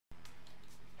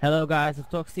Hello guys of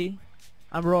Thogstee.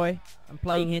 I'm Roy. I'm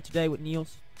playing here today with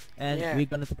Niels, and we're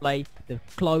gonna play the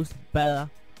close battle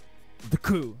of the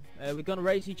crew. We're gonna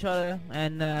race each other,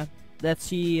 and let's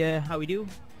see how we do.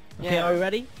 Okay, are you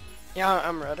ready? Yeah,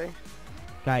 I'm ready.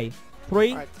 Okay,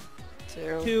 3, Right.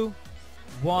 2,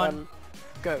 1,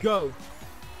 go. go!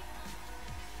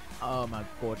 Oh my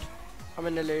god. I'm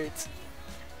in the lead.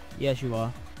 Yes, you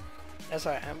are. Yes,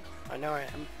 I am. I know I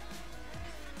am.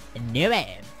 I knew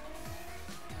it.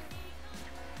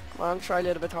 Come on, try a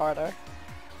little bit harder.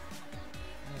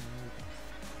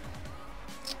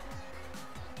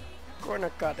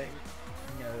 Corner cutting.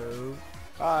 No.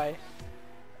 Bye.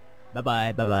 Bye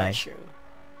bye. Bye bye. Got you.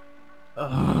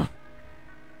 Ugh.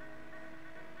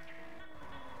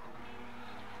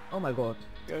 Oh my god.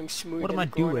 Going smooth. What in am I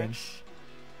the doing? corners.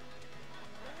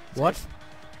 What? Safe.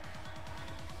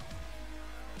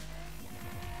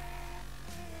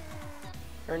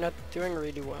 You're not doing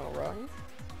really well, right?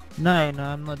 No,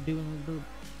 I'm not doing good.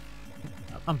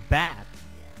 I'm bad.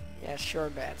 Yeah, sure,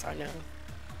 bad. I know.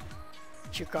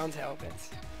 But you can't help it.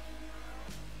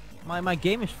 My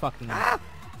game is fucking up. Ah!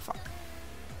 Fuck.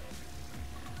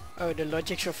 Oh, the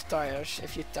logics of tires.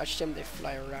 If you touch them, they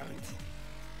fly around.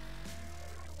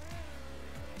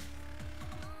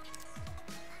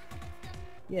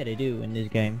 Yeah, they do in this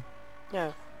game.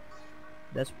 Yeah.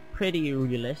 That's pretty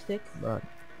realistic, but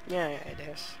Yeah, it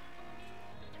is.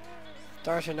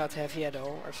 Tires are not heavy at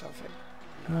all or something.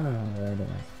 no.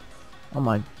 Oh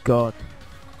my god.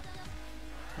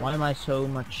 Why am I so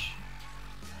much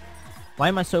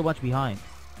behind?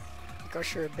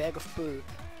 Because you're a bag of poop.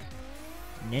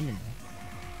 No.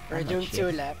 We're I'm not doing shit.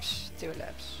 2 laps. 2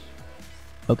 laps.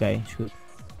 Okay, it's good.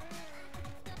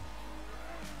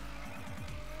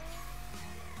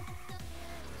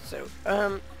 So,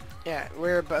 yeah,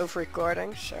 we're both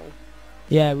recording, so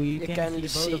Yeah, we You can can see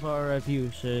both see- of our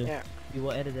views. yeah. We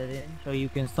will edit that in, so you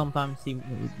can sometimes see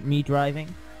me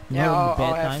driving. Yeah, Not in I'll the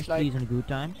bad have times, like- please in the good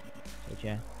times. But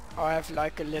yeah. I'll have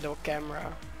like a little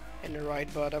camera in the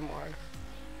right bottom or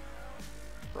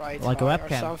right Like a high or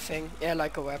webcam? something. Yeah,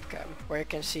 like a webcam, where you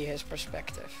can see his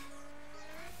perspective.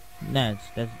 Nice,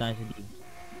 that's nice indeed.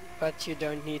 But you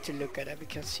don't need to look at it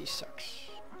because he sucks.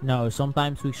 No,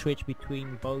 sometimes we switch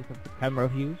between both of the camera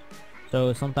views.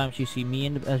 So sometimes you see me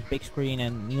in the as big screen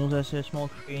and Niels as a small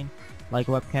screen, like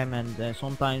a webcam, and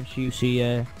sometimes you see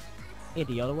it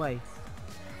the other way.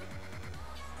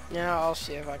 Yeah, I'll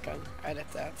see if I can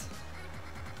edit that.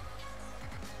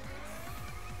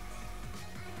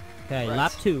 Okay, Right.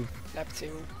 lap 2. Lap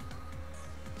 2.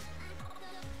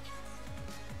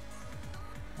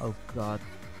 Oh god.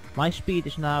 My speed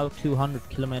is now 200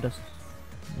 kilometers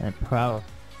per hour.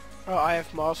 Oh, I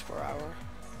have miles per hour.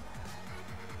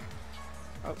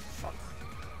 Oh, fuck.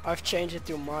 I've changed it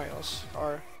to miles,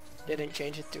 or didn't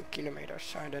change it to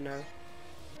kilometers, I don't know.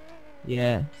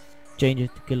 Yeah, change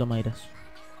it to kilometers.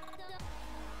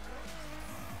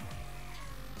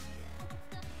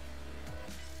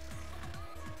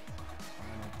 Oh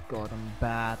my god, I'm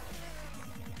bad.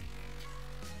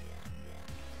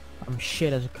 I'm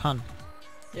shit as a cunt.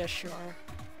 Yes, you are.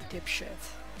 Dipshit.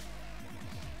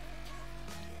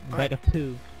 Bag of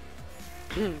poo.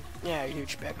 Yeah, a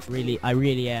huge bag of Really, poop. I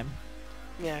really am.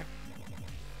 Yeah.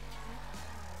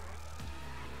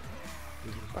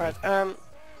 Alright, yeah.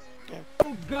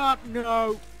 Oh god,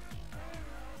 no!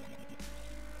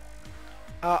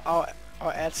 I'll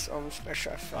add some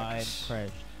special I'm effects.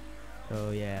 crashed.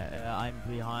 So yeah, I'm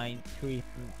behind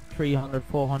 300,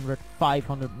 400,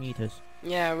 500 meters.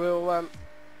 Yeah,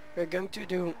 we're going to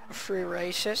do 3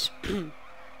 races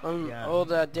on Yeah. all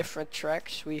the different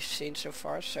tracks we've seen so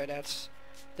far. So that's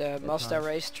the Mazda nice.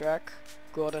 racetrack,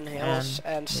 Goldenhills,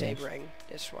 and yes. Sebring.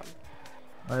 This one.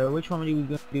 Which one do we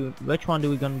gonna do? Which one do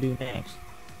we gonna do next?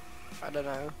 I don't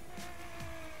know.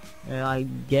 I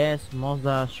guess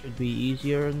Mazda should be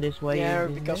easier in this way. Yeah,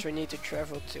 isn't because it? we need to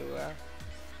travel to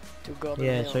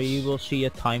Goldenhills. Yeah, so you will see a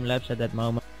time lapse at that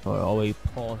moment, or always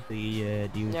pause the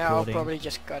recording. Yeah, I'll probably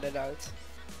just cut it out.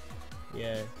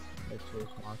 Yeah, that's so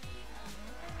smart.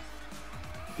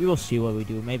 We will see what we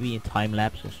do. Maybe a time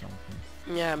lapse or something.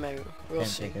 Yeah, maybe. We'll 10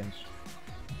 see. seconds.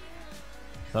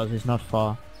 Because it's not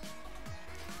far.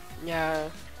 Yeah,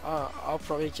 I'll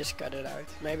probably just cut it out.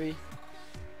 Maybe.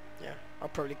 Yeah, I'll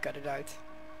probably cut it out.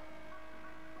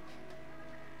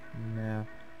 Yeah.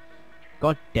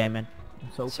 God damn it!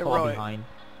 I'm so So far Roy, behind.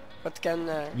 What can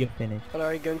You're finished. what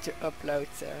are you going to upload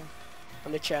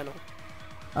on the channel?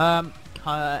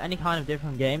 Any kind of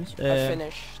different games. I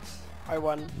finished. I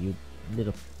won. You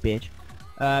little bitch.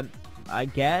 I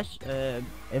guess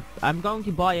if I'm going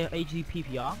to buy a HD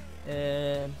PVR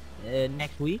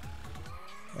next week,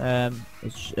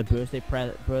 It's a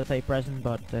birthday present,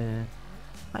 but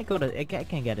I got it. I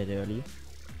can get it early.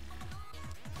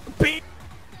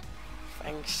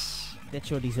 Thanks. That's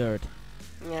your dessert.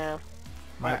 Yeah.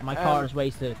 My car is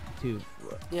wasted too.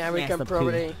 Yeah, we can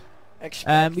probably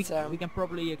expect. We can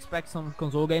probably expect some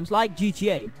console games like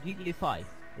GTA 5.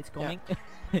 It's coming.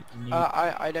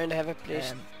 I don't have a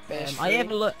PS3.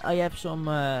 I have some.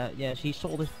 Yeah, he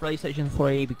sold his PlayStation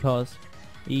 3 because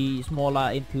he's more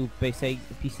like into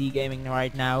PC gaming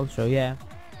right now. So yeah.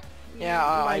 Yeah,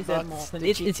 I bought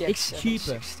it's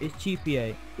cheaper. It's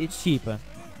cheaper. It's cheaper.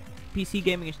 PC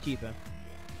gaming is cheaper.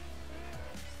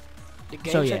 The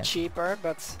games are cheaper,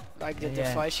 but like the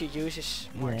device you use is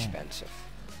more expensive.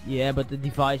 Yeah, but the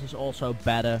device is also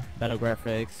better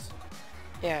graphics.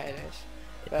 Yeah, it is.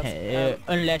 But,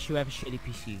 unless you have a shitty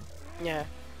PC. Yeah,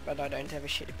 but I don't have a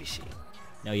shitty PC.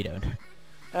 No, you don't.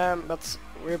 But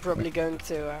we're probably going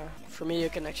to. For me, you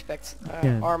can expect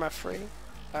Arma 3,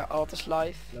 Altus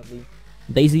Live. Lovely.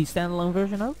 Daisy standalone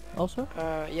version also.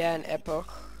 Yeah, and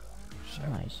Epoch. So.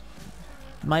 Nice.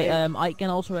 I can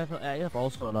also have. I have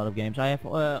also a lot of games. I have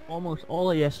almost all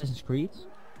the Assassin's Creed.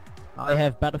 I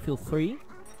have Battlefield 3.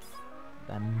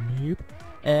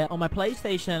 On my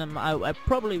PlayStation, I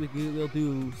probably will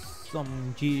do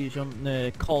some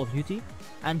Call of Duty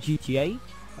and GTA.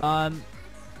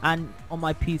 And on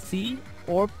my PC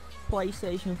or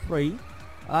PlayStation 3,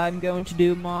 I'm going to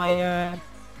do my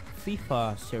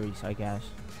FIFA series, I guess.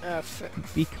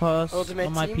 Because Ultimate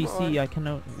on my Team PC I can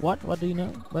know what do you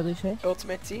know? What do you say?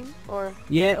 Ultimate Team or?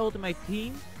 Yeah, Ultimate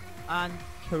Team and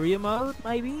career mode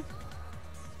maybe.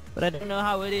 But I don't know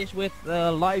how it is with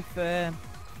live.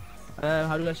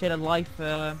 How do I say that? Live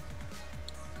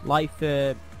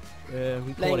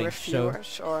recording.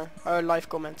 Reviewers or live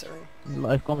commentary.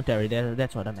 Live commentary.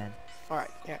 That's what I meant.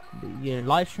 Alright. Yeah. Yeah,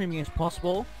 live streaming is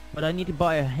possible, but I need to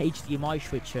buy a HDMI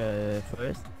switch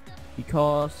first.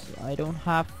 Because I don't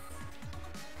have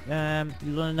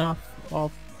enough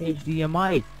of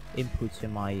HDMI inputs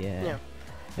in my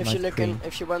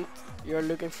you're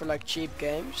looking for like cheap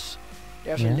games,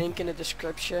 there's a link in the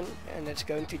description and it's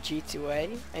going to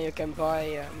G2A and you can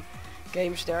buy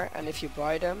games there, and if you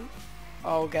buy them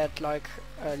I'll get like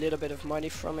a little bit of money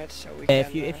from it, so we can...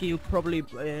 If you probably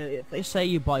if they say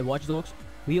you buy Watch Dogs,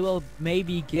 we will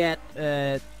maybe get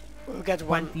we'll get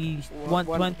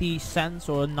 20 cents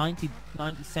or 90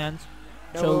 cents.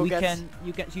 No, so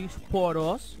you support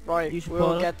us. Right. You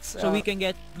support us, so we can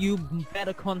get you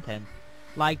better content,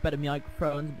 like better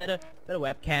microphones, better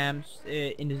webcams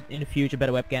in the future,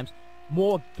 better webcams,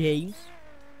 more games.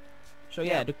 So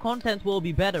yeah, the content will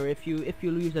be better if you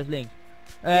use that link.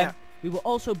 We will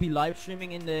also be live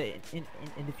streaming in the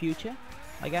future,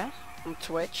 I guess. On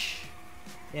Twitch.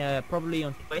 Yeah, probably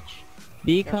on Twitch,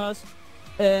 because.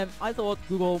 I thought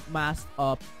Google masked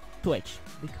up Twitch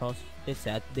because they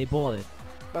said they bought it.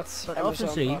 But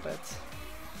obviously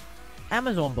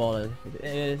Amazon bought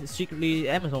it. Secretly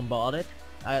Amazon bought it.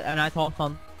 And I thought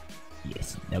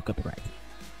yes, no copyright.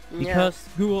 Because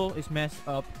Google is messed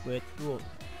up with Google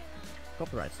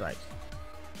copyright strikes.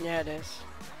 Yeah, it is.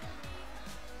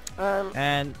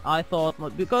 And I thought,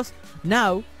 because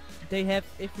now they have,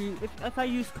 if I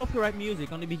use copyright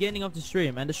music on the beginning of the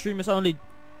stream and the stream is only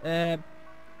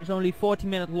 40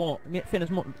 minutes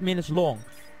long.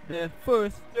 The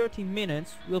first 13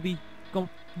 minutes will be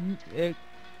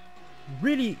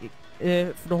really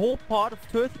for the whole part of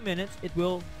 30 minutes it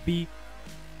will be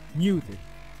muted.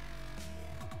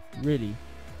 Really.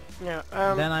 Yeah.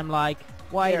 Then I'm like,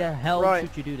 why the hell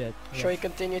should you do that? Shall we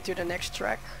continue to the next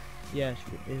track? Yes,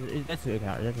 that's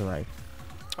alright.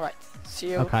 Alright.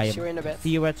 See you in a bit.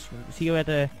 See you at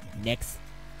the next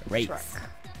race. Track.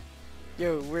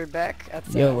 Yo, we're back at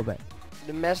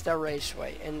the Mazda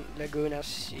Raceway in Laguna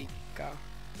Seca.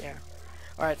 Yeah.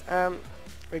 Alright,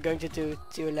 we're going to do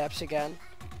 2 laps again.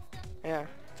 Yeah,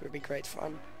 it will be great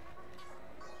fun.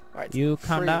 Alright. You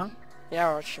count down? Yeah,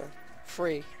 alright, sure.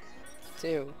 3,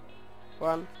 2,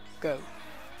 1, go.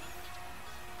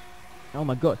 Oh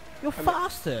my god, you're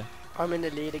faster! I'm in the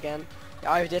lead again.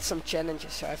 Yeah, I did some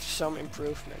challenges, so I have some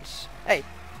improvements. Hey,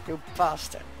 you're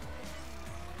faster.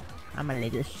 I'm a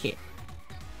little shit.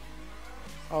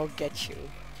 I'll get you.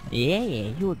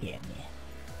 Yeah, you'll get me.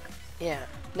 Yeah,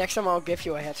 next time I'll give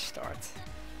you a head start.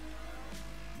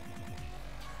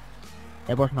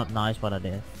 That was not nice what I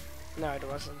did. No, it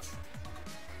wasn't.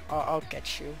 I'll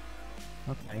catch you.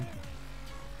 Okay.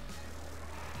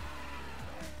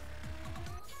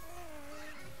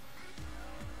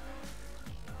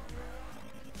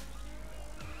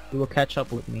 You will catch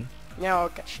up with me. Yeah, I'll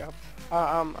catch up.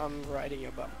 I'm riding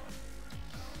your bum.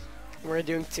 We're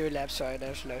doing 2 laps, so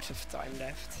there's loads of time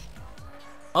left.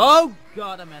 Oh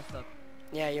god, I messed up.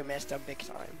 Yeah, you messed up big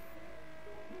time.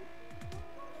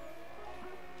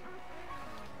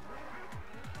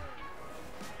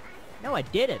 No, I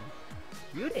didn't.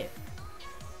 You did.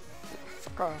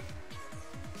 Fuck off.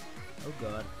 Oh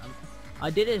god. I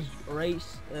did this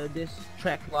race, this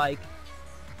track like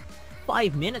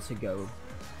 5 minutes ago.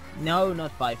 No,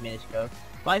 not 5 minutes ago.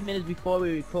 5 minutes before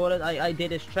we recorded, I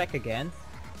did this track again.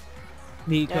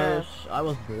 Because I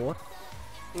was bored.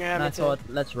 Yeah, and I thought,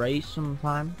 let's race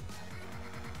sometime.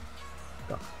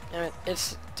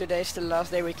 Today's the last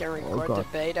day we can record the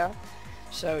beta.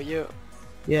 So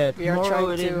we are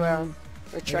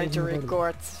trying to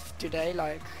record today,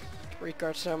 like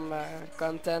record some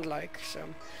content, like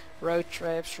some road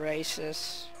trips,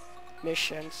 races,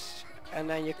 missions, and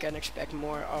then you can expect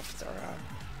more after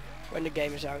when the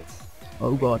game is out.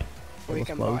 Oh god. We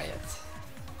can buy it.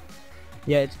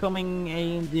 Yeah, it's coming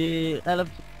in the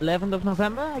 11th of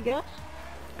November, I guess?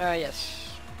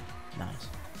 Yes. Nice.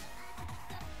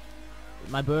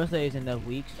 My birthday is in that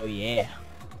week, so yeah.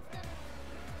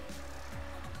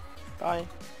 Bye.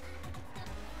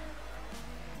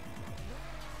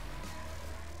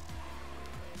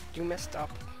 You messed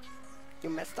up. You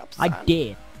messed up, son. I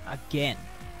did. Again.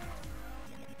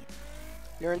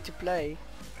 Learn to play.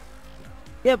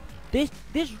 Yep.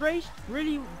 This race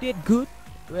really did good.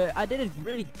 I did it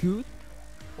really good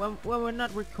when we're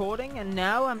not recording, and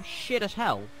now I'm shit as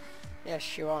hell.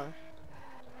 Yes, you are.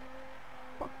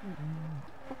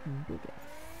 Fucking good.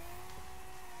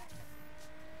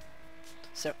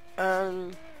 So,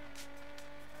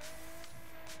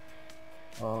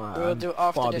 we'll do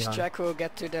after this track. We'll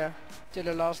get to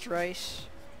the last race,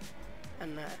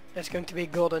 and that's going to be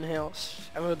Goldenhills,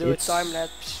 and we'll do a time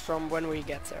lapse from when we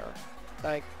get there,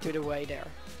 like to the way there.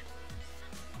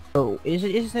 Oh,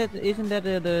 isn't that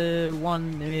the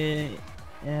one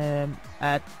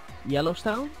at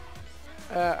Yellowstone?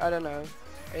 I don't know.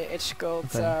 It's called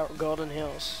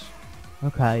Goldenhills.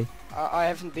 Okay. I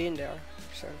haven't been there,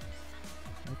 so.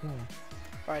 Okay.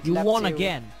 Right. You won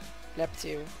again. Lap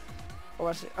 2. Or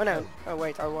was it? Oh no. Oh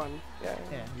wait, I won. Yeah.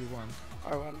 Yeah, you won.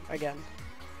 I won again.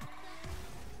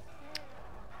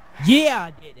 Yeah,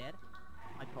 I did it.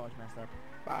 My car's messed up.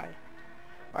 Bye.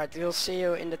 Alright, we'll see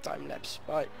you in the time lapse.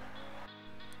 Bye.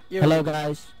 Hello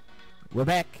guys, we're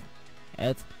back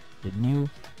at the new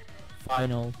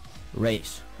final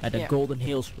race at the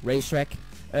Goldenhills racetrack.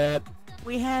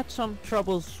 We had some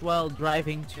troubles while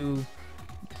driving to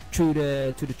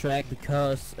the track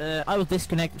because I was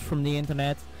disconnected from the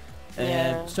internet,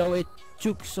 so it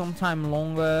took some time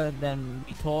longer than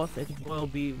we thought it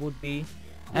would be,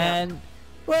 and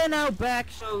we're now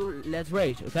back. So let's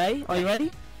race. Okay, are you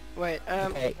ready? Wait,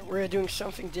 we're doing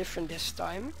something different this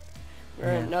time.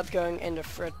 We're not going in the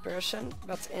third person,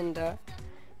 but in the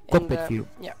cockpit view.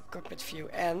 Yeah, cockpit view.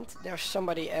 And there's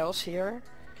somebody else here.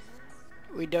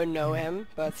 We don't know him,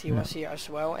 but he was here as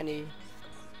well, and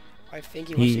I think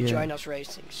he wants to join us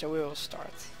racing. So we will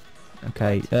start.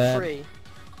 Okay. 3,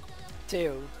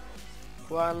 2,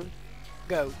 1,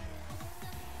 go.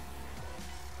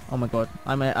 Oh my god,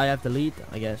 I have the lead,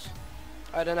 I guess.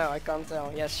 I don't know, I can't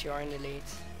tell. Yes, you are in the lead.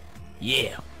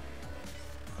 Yeah,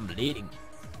 I'm leading,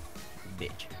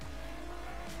 bitch.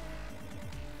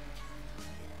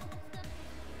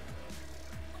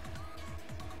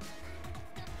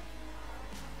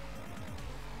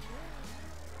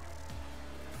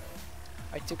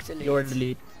 I took the lead. You're in the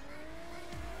lead.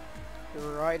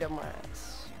 You're right on my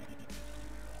ass.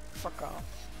 Fuck off.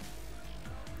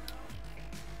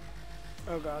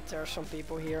 Oh god, there are some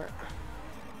people here.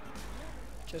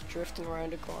 Just drifting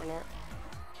around the corner.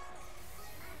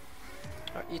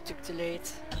 Oh, you took the lead.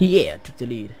 Yeah, took the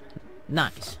lead.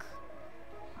 Nice.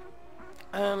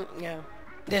 Yeah.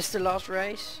 This is the last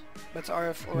race, but I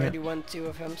have already won 2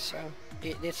 of them, so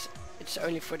it's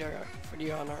only for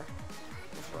the honor.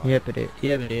 Yep, it is.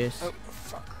 Yep, it is. Oh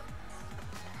fuck.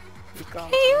 You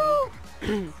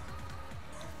can't.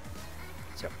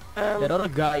 So that other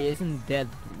guy isn't that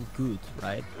good,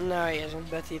 right? No, he isn't,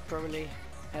 but he probably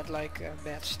had like a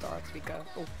bad start because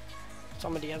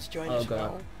somebody else joined as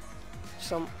well.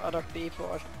 Some other people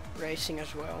are racing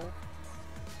as well.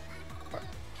 But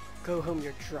go home,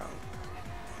 you're drunk.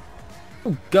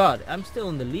 Oh god, I'm still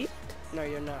in the lead? No,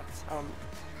 you're not.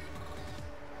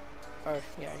 Oh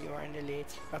yeah, you are in the lead,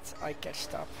 but I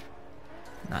catched up.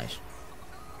 Nice.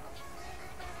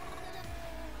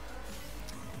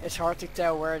 It's hard to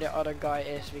tell where the other guy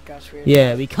is because we're...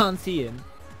 Yeah, we can't see him.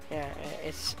 Yeah,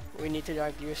 we need to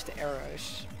like use the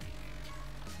arrows.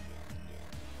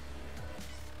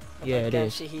 But yeah, I it can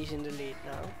is. see he's in the lead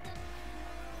now.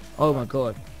 Oh my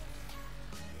god.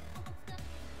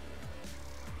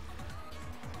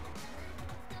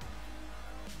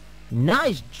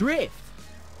 Nice drift.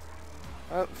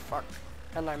 Oh fuck!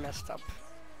 And I messed up.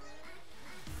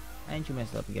 And you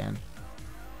messed up again.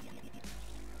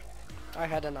 I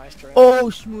had a nice drift. Oh,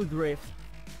 smooth drift.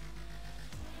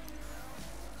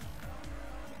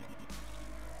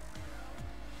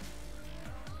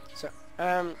 So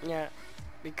yeah,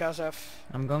 because of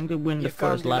I'm going to win the you can't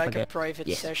first do lap like again. a private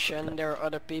session. There are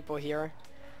other people here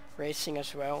racing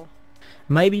as well.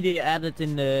 Maybe they added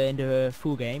in the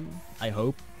full game. I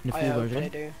hope in the I full hope version. they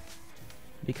do.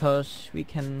 Because we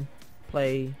can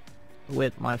play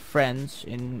with my friends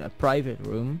in a private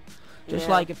room, just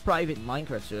like a private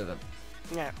Minecraft server.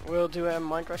 Yeah, we'll do a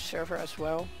Minecraft server as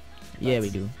well. Yeah, we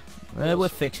do. We're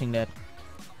fixing that.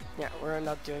 Yeah, we're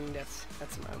not doing that at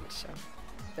the moment, so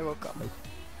they will come.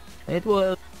 It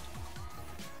will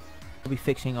be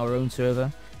fixing our own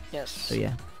server. Yes. So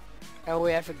yeah. And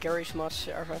we have a garage mod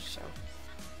server, so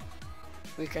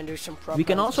we can do some prop. We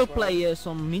can also as well. play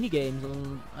some mini games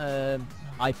on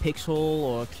iPixel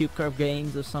or CubeCurve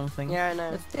games or something. Yeah, I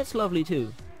know. That's lovely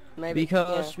too. Maybe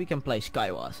because we can play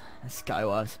Skywars. And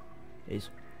Skywars is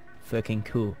fucking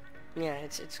cool. Yeah,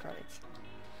 it's great.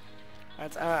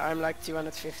 But I'm like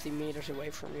 250 meters away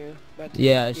from you, but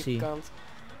yeah, I you see. Can't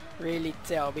really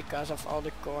tell because of all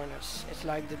the corners. It's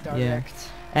like the direct. Yeah.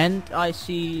 And I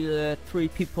see 3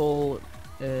 people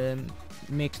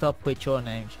mixed up with your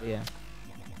name. So yeah.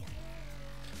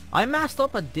 I messed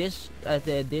up at this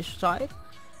side,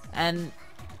 and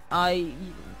I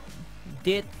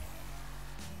did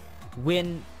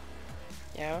win.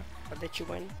 Yeah, but did you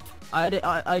win?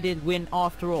 I did win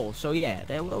after all. So yeah,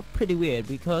 that was pretty weird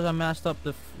because I messed up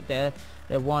the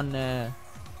one.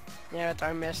 Yeah, that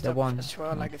I messed up as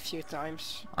well, like a few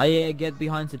times. I get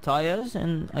behind the tires,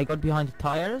 and I got behind the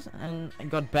tires, and I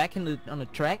got back on the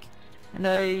track, and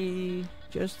I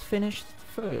just finished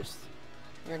first.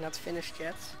 You're not finished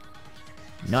yet.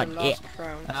 Not yet.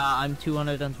 Round. I'm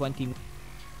 220.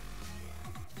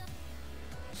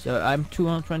 So I'm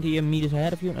 220 meters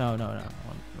ahead of you. No,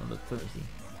 130.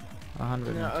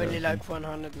 100. No, only like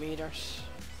 100 meters.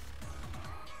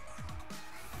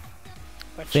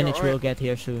 But finish will get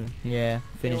here soon. Yeah,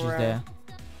 finish is there.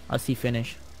 I see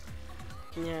finish.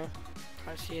 Yeah,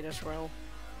 I see it as well.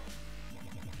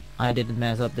 I didn't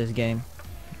mess up this game.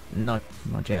 Not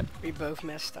yet. We both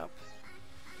messed up.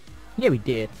 Yeah, we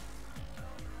did.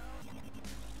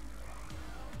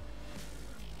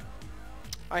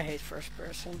 I hate first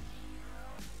person.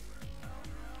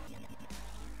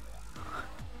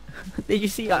 Did you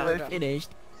see how I finished?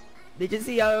 Did you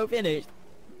see how I finished?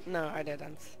 No, I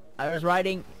didn't. I was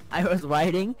riding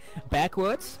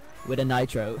backwards with a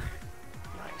nitro.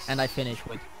 Nice. And I finished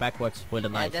backwards with a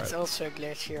nitro. Yeah, that's also a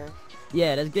glitch here.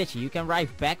 Yeah, that's glitchy. You can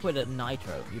ride back with a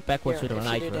nitro. You backwards with a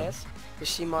nitro. You do this, you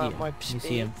see my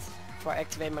speed if I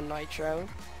activate my nitro.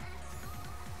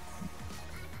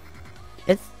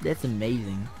 That's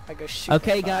amazing. I go super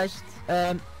okay, fast.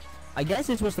 guys. I guess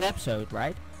this was the episode,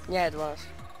 right? Yeah, it was.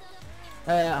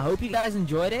 I hope you guys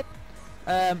enjoyed it.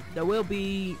 There will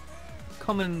be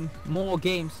coming more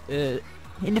games in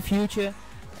the future.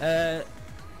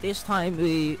 This time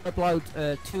we upload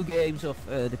 2 games of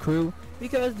the crew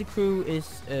because the crew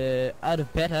is out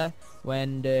of beta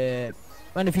when the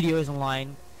video is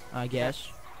online, I guess.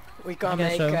 We can't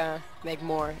make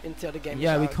more until the game is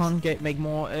yeah, out. we can't make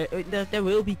more. There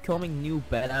will be coming new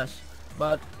betas,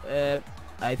 but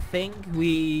I think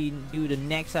we do the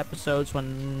next episodes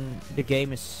when the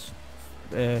game is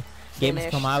games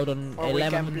come out on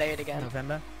 11th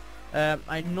November.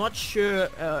 I'm not sure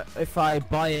if I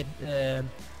buy it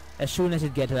as soon as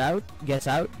it gets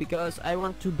out because I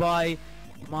want to buy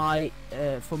my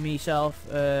for myself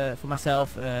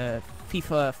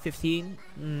FIFA 15.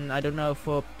 I don't know,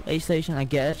 for PlayStation, I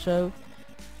guess so,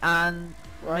 and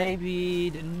maybe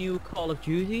the new Call of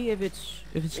Duty if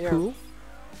it's cool.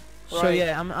 So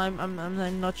yeah,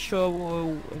 I'm not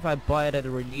sure if I buy it at a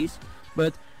release,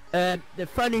 but the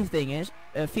funny thing is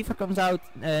FIFA comes out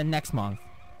next month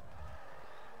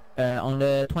on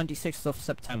the 26th of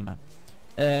September.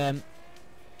 The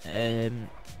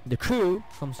crew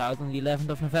comes out on the 11th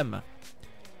of November,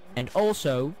 and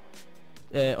also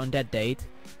on that date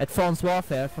Advanced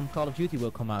Warfare from Call of Duty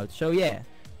will come out. So yeah,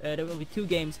 there will be 2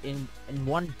 games in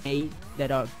one day that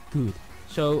are good.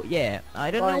 So yeah, I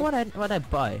don't know what I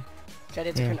buy. Ga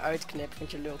dit gewoon uitknippen,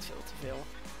 want je lult veel te veel.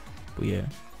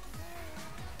 Boeien.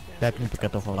 Daar knip ik er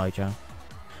toch wel uit, ja.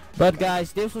 But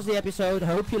guys, this was the episode.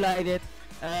 Hope you liked it.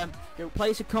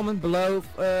 Place a comment below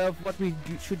what we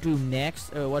should do next.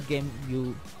 What game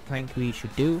you think we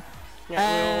should do.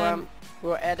 Yeah,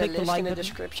 we'll add a list in the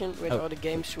description with all the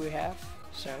games we have.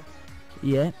 So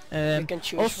yeah, you can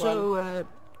choose one.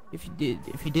 if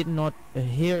you did not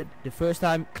hear it the first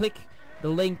time, click the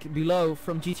link below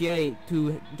from GTA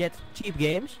to get cheap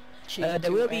games.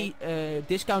 There will be a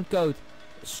discount code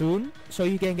soon, so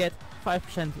you can get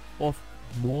 5% off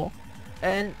more.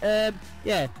 And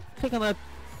yeah, click on the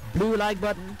blue like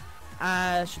button,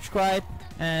 subscribe,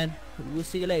 and we'll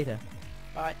see you later.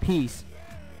 Bye. Peace.